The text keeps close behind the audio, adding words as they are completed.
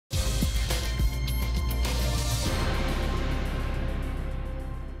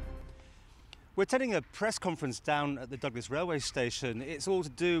We're attending a press conference down at the Douglas railway station. It's all to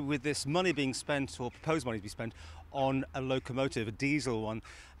do with this money being spent, or proposed money to be spent, on a locomotive, a diesel one.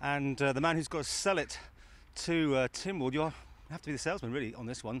 And the man who's got to sell it to Tynwald, you have to be the salesman really on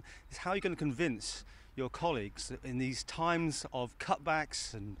this one, is how are you going to convince your colleagues that in these times of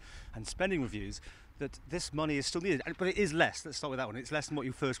cutbacks and spending reviews that this money is still needed? But it is less. Let's start with that one. It's less than what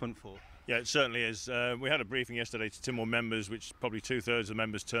you first went for. Yeah, it certainly is. We had a briefing yesterday to Tynwald members, which probably 2/3 of the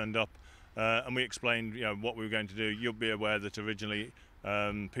members turned up. And we explained, what we were going to do. You'll be aware that originally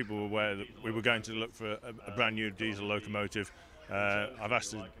people were aware that we were going to look for a brand new diesel locomotive. I've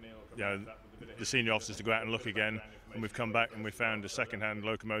asked the senior officers to go out and look again, and we've come back and we found a second-hand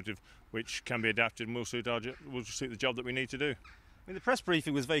locomotive which can be adapted and will suit the job that we need to do. I mean, the press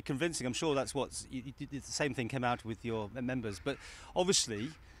briefing was very convincing. I'm sure that's what you did. The same thing came out with your members, but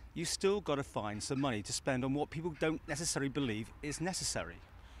obviously you still got to find some money to spend on what people don't necessarily believe is necessary.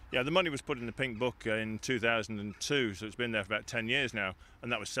 Yeah, the money was put in the Pink Book in 2002, so it's been there for about 10 years now, and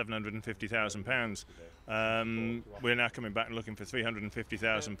that was £750,000. We're now coming back and looking for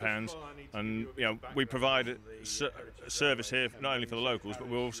 £350,000, and we provide a service here not only for the locals, but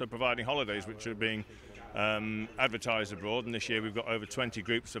we're also providing holidays which are being advertised abroad, and this year we've got over 20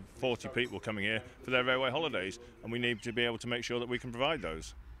 groups of 40 people coming here for their railway holidays, and we need to be able to make sure that we can provide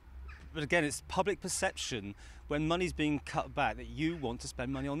those. But again, it's public perception when money's being cut back that you want to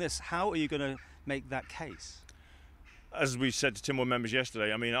spend money on this. How are you going to make that case? As we said to Tynwald members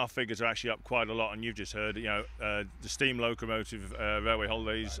yesterday, I mean, our figures are actually up quite a lot, and you've just heard, the steam locomotive railway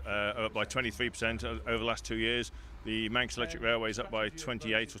holidays are up by 23% over the last 2 years. The Manx Electric Railway is up by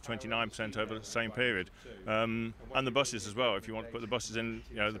 28 or 29% over the same period. And the buses as well, if you want to put the buses in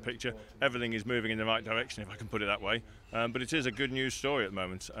the picture, everything is moving in the right direction, if I can put it that way. But it is a good news story at the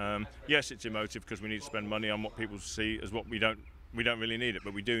moment. Yes, it's emotive because we need to spend money on what people see as what we don't really need it,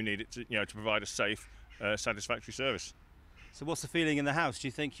 but we do need it to provide a safe, satisfactory service. So what's the feeling in the House? Do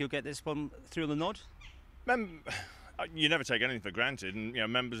you think you'll get this one through on the nod? You never take anything for granted, and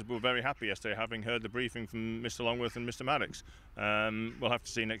members were very happy yesterday having heard the briefing from Mr Longworth and Mr Maddox. We'll have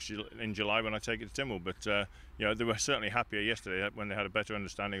to see in July when I take it to Tynwald, but they were certainly happier yesterday when they had a better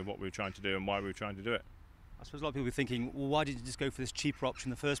understanding of what we were trying to do and why we were trying to do it. I suppose a lot of people were thinking, well, why did you just go for this cheaper option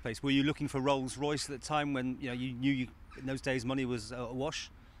in the first place? Were you looking for Rolls-Royce at the time when you knew in those days money was a wash?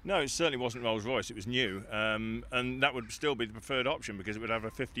 No, it certainly wasn't Rolls-Royce, it was new, and that would still be the preferred option because it would have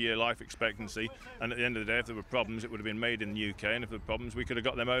a 50-year life expectancy, and at the end of the day, if there were problems, it would have been made in the UK, and if there were problems, we could have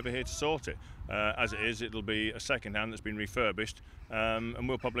got them over here to sort it. As it is, it'll be a second-hand that's been refurbished, and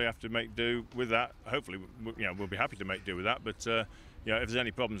we'll probably have to make do with that. Hopefully, we'll be happy to make do with that, but if there's any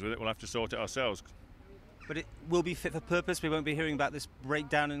problems with it, we'll have to sort it ourselves. But it will be fit for purpose? We won't be hearing about this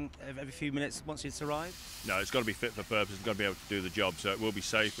breakdown every few minutes once it's arrived? No, it's got to be fit for purpose. It's got to be able to do the job, so it will be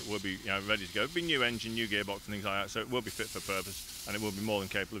safe, it will be ready to go. It'll be new engine, new gearbox and things like that, so it will be fit for purpose and it will be more than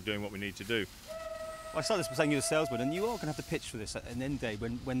capable of doing what we need to do. Well, I started this by saying you're a salesman, and you are going to have to pitch for this at an end day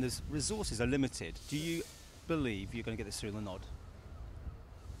when the resources are limited. Do you believe you're going to get this through on the nod?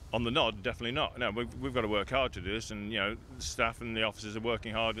 On the nod, definitely not. No, we've got to work hard to do this, and the staff and the officers are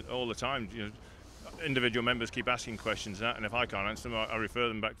working hard all the time. Individual members keep asking questions, and if I can't answer them, I refer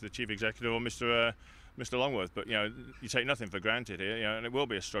them back to the Chief Executive or Mr Longworth. But you take nothing for granted here, and it will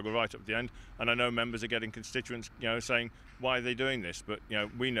be a struggle right up to the end. And I know members are getting constituents, saying why are they doing this? But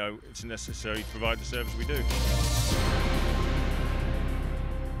we know it's necessary to provide the service we do.